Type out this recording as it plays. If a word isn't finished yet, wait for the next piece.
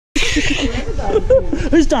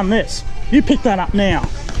Who's done this? You pick that up now.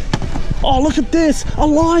 Oh, look at this.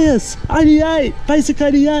 Elias, 88, basic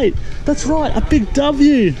 88. That's right, a big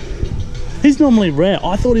W. He's normally rare.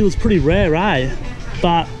 I thought he was pretty rare, eh?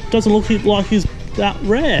 But doesn't look like he's that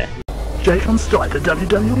rare. Jake on strike, the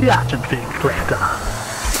WWE action figure collector.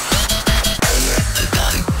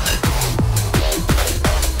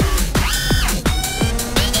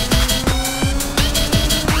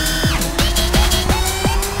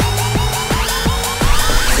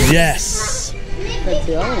 Yes! That's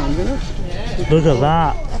the other one, isn't it? Look at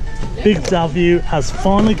that. Big W has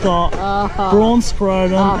finally got Braun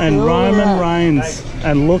Strowman and Roman Reigns.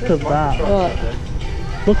 And look at that.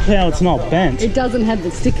 Right. Look how it's not bent. It doesn't have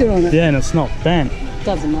the sticker on it. Yeah, and it's not bent.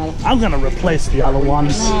 Doesn't matter. I'm going to replace the other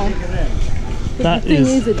ones. No. That the thing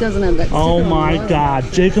is, it doesn't have that sticker oh on my it.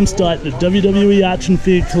 God. Jacob Stipe, the WWE action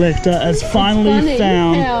figure collector, has finally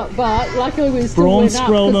found but luckily we still Braun went up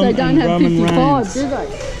because they Strowman don't and have Roman 55, Reigns. do they?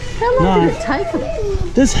 How long did it take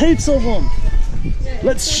them? There's heaps of them.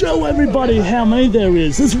 Let's show everybody how many there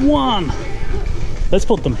is. There's one. Let's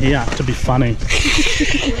put them here to be funny.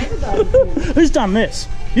 Who's done this?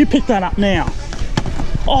 You pick that up now.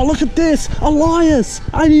 Oh, look at this. Elias,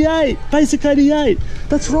 88, basic 88.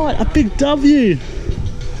 That's right, a big W.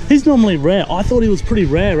 He's normally rare. I thought he was pretty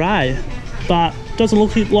rare, eh? But doesn't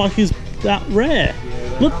look like he's that rare.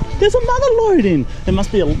 Look, there's a mother load in. There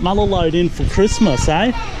must be a mother load in for Christmas,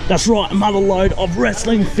 eh? That's right, a mother load of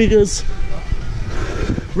wrestling figures.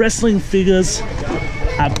 Wrestling figures.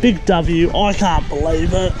 A big W. I can't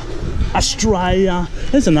believe it. Australia.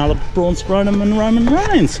 There's another Braun Strowman and Roman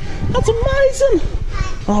Reigns. That's amazing.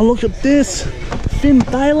 Oh, look at this. Finn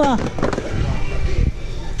Balor.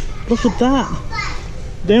 Look at that.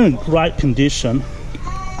 They're in great condition.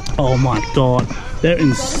 Oh my God. They're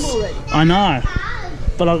in... I know.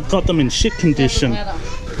 But I've got them in shit condition.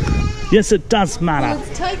 Yes, it does matter. Well,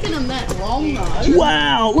 it's taken them that long though.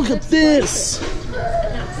 Wow, look at this.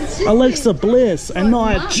 Alexa Bliss and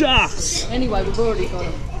Nia Jax. Anyway, we've already got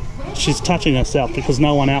them. She's touching herself because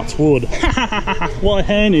no one else would. Well, her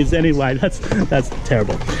hand is anyway. That's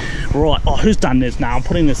terrible. Right. Oh, who's done this now? I'm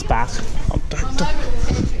putting this back.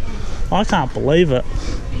 I can't believe it.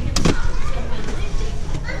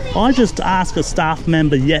 I just asked a staff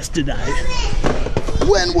member yesterday,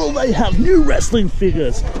 when will they have new wrestling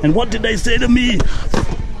figures? And what did they say to me?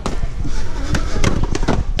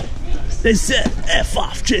 They said, F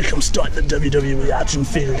off, Jacob Stipe, the WWE action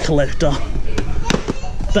figure collector.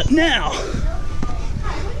 But now,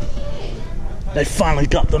 they finally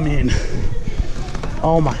got them in.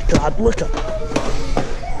 Oh my God, look at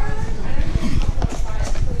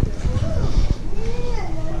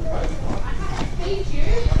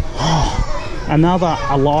oh, another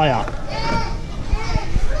Elia.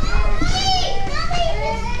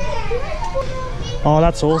 Oh,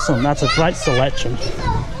 that's awesome. That's a great selection.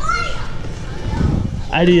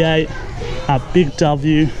 88, a big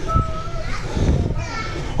W.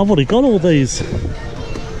 I've already got all these.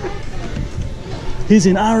 He's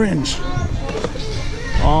in orange.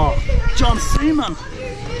 Oh, John Seaman.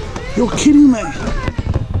 You're kidding me.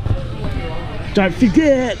 Don't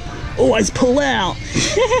forget, always pull out.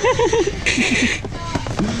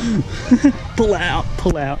 Pull out,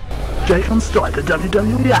 pull out. Jake on strike, the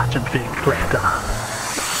WWE action figure collector.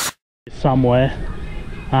 Somewhere.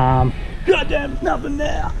 Goddamn, nothing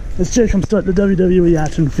there. Let's check him start the WWE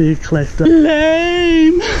action figure collector.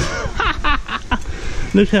 Lame!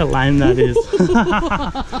 Look how lame that is.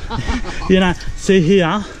 You know, see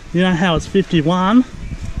here, you know how it's 51?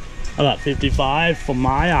 I got 55 for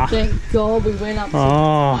Maya. Thank God we went up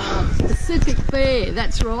to Pacific Fair.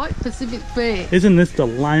 That's right, Pacific Fair. Isn't this the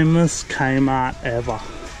lamest Kmart ever?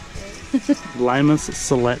 Lamest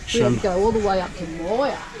selection. We had to go all the way up to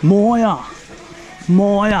Moya.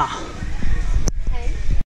 Moya.